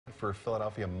for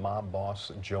Philadelphia mob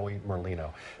boss Joey Merlino.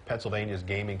 Pennsylvania's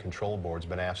Gaming Control Board's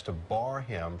been asked to bar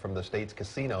him from the state's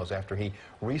casinos after he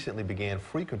recently began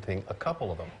frequenting a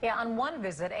couple of them. Yeah, on one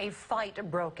visit, a fight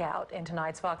broke out. In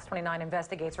tonight's Fox 29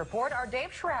 Investigates report, our Dave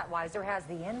Schratweiser has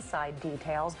the inside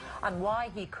details on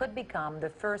why he could become the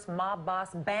first mob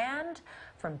boss banned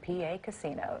from PA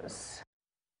casinos.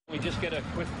 We just get a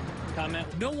quick comment.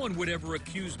 No one would ever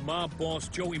accuse mob boss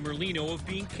Joey Merlino of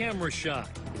being camera shy.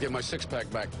 Get my six-pack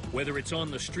back. Whether it's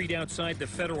on the street outside the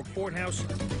federal courthouse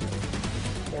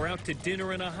or out to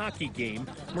dinner and a hockey game,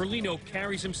 Merlino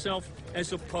carries himself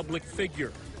as a public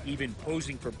figure, even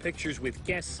posing for pictures with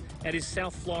guests at his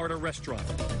South Florida restaurant.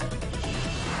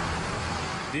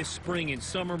 This spring and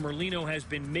summer, Merlino has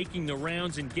been making the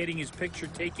rounds and getting his picture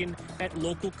taken at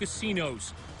local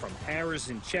casinos, from Harrah's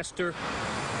in Chester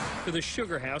to the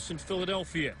Sugar House in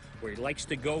Philadelphia, where he likes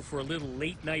to go for a little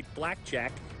late-night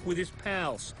blackjack with his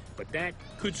pals. But that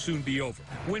could soon be over.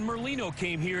 When Merlino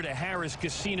came here to Harrah's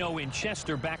Casino in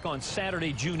Chester back on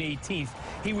Saturday, June 18th,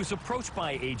 he was approached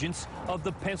by agents of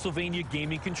the Pennsylvania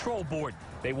Gaming Control Board.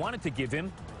 They wanted to give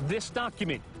him this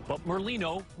document, but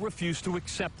Merlino refused to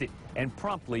accept it and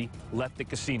promptly left the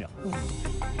casino.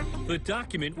 The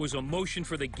document was a motion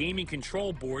for the Gaming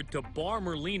Control Board to bar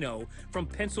Merlino from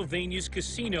Pennsylvania's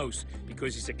casinos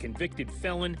because he's a convicted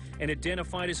felon and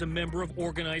identified as a member of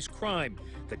organized crime.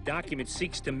 The document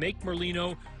seeks to make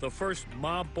Merlino the first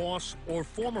mob boss or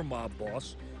former mob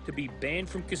boss to be banned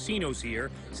from casinos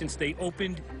here since they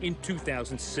opened in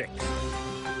 2006.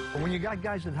 When you got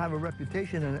guys that have a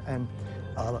reputation and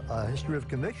a history of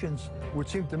convictions, it would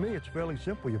seem to me it's fairly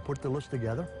simple. You put the list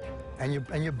together and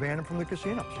you ban them from the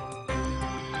casinos.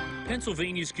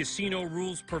 Pennsylvania's casino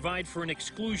rules provide for an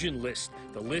exclusion list.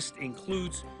 The list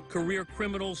includes career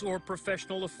criminals or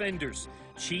professional offenders,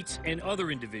 cheats, and other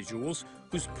individuals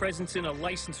whose presence in a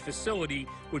licensed facility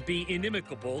would be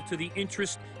inimical to the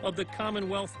interest of the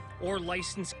Commonwealth or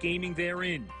licensed gaming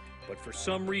therein. But for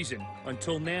some reason,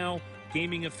 until now,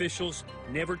 gaming officials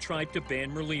never tried to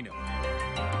ban Merlino.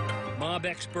 Mob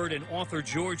expert and author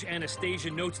George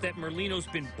Anastasia notes that Merlino's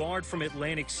been barred from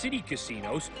Atlantic City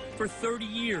casinos for 30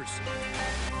 years.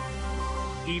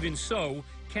 Even so,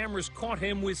 cameras caught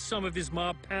him with some of his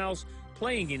mob pals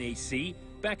playing in AC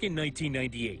back in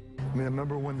 1998. I mean, I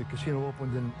remember when the casino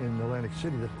opened in Atlantic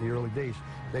City, the early days,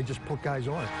 they just put guys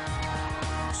on it.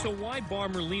 So why bar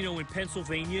Merlino in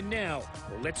Pennsylvania now?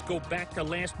 Well, let's go back to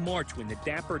last March when the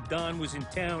dapper Don was in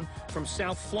town from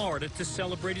South Florida to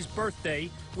celebrate his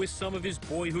birthday with some of his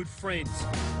boyhood friends.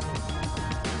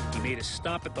 He made a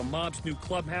stop at the mob's new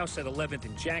clubhouse at 11th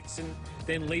and Jackson.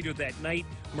 Then later that night,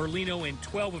 Merlino and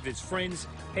 12 of his friends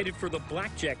headed for the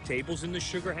blackjack tables in the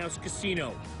Sugar House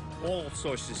Casino. All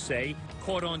sources say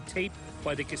caught on tape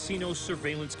by the casino's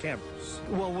surveillance cameras.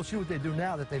 Well, we'll see what they do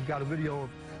now that they've got a video of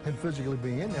him physically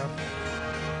being in there.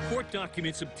 Court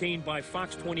documents obtained by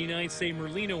Fox 29 say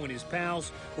Merlino and his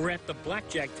pals were at the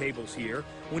blackjack tables here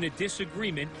when a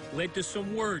disagreement led to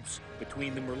some words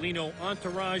between the Merlino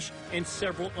entourage and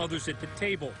several others at the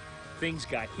table. Things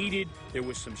got heated, there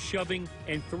was some shoving,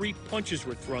 and 3 punches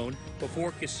were thrown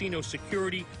before casino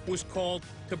security was called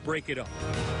to break it up.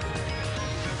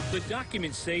 The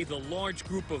documents say the large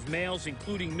group of males,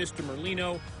 including Mr.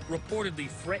 Merlino, reportedly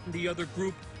threatened the other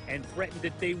group and threatened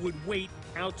that they would wait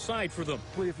outside for them.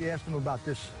 If you asked him about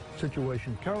this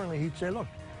situation currently, he'd say, look,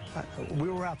 we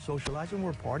were out socializing, we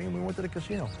were partying, we went to the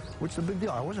casino. What's the big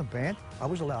deal? I wasn't banned. I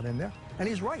was allowed in there. And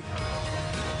he's right.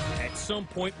 At some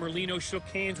point, Merlino shook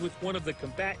hands with one of the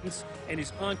combatants and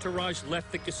his entourage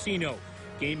left the casino.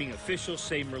 Gaming officials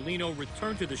say Merlino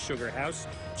returned to the Sugar House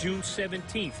June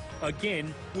 17th,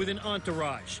 again with an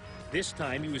entourage. This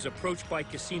time, he was approached by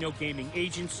casino gaming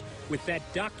agents with that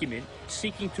document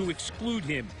seeking to exclude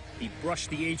him. He brushed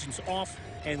the agents off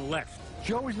and left.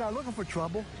 Joey's not looking for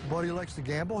trouble, but he likes to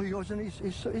gamble. He goes and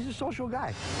he's a social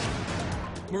guy.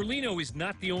 Merlino is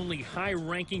not the only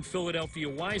high-ranking Philadelphia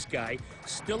wise guy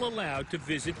still allowed to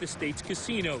visit the state's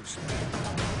casinos.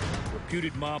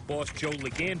 Reputed mob boss Joe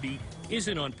Legambi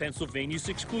isn't on Pennsylvania's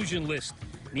exclusion list.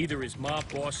 Neither is mob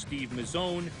boss Steve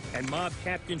Mazzone and mob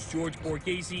captains George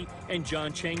Borghese and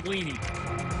John Changlini.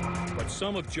 But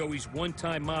some of Joey's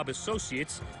one-time mob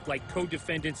associates, like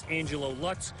co-defendants Angelo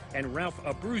Lutz and Ralph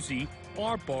Abruzzi,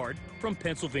 are barred from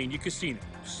Pennsylvania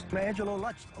casinos. Angelo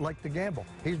Lutz liked to gamble.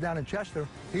 He's down in Chester.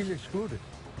 He's excluded.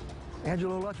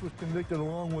 Angelo Lutz was convicted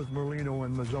along with Merlino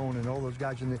and Mazzone and all those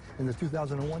guys in the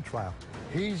 2001 trial.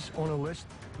 He's on a list.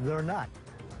 They're not.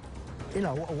 You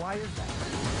know, why is that?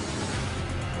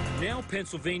 Now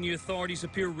Pennsylvania authorities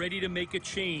appear ready to make a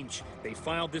change. They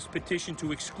filed this petition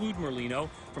to exclude Merlino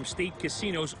from state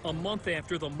casinos a month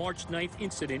after the March 9th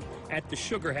incident at the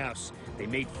Sugar House. They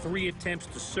made 3 attempts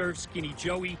to serve Skinny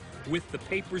Joey with the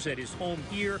papers at his home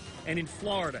here and in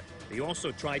Florida. They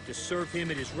also tried to serve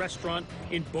him at his restaurant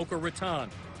in Boca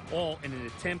Raton, all in an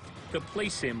attempt to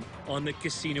place him on the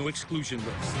casino exclusion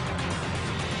list.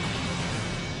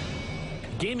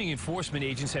 Gaming enforcement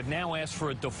agents have now asked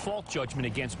for a default judgment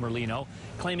against Merlino,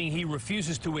 claiming he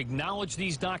refuses to acknowledge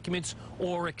these documents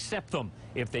or accept them.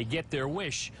 If they get their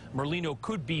wish, Merlino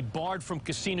could be barred from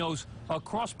casinos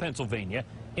across Pennsylvania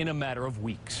in a matter of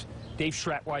weeks. Dave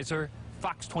Schratweiser,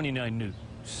 Fox 29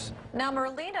 News. Now,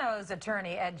 Merlino's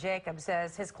attorney, Ed Jacobs,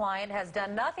 says his client has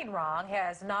done nothing wrong,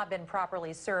 has not been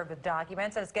properly served with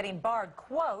documents, and is getting barred,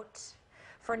 quote,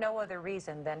 for no other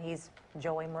reason than he's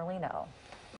Joey Merlino.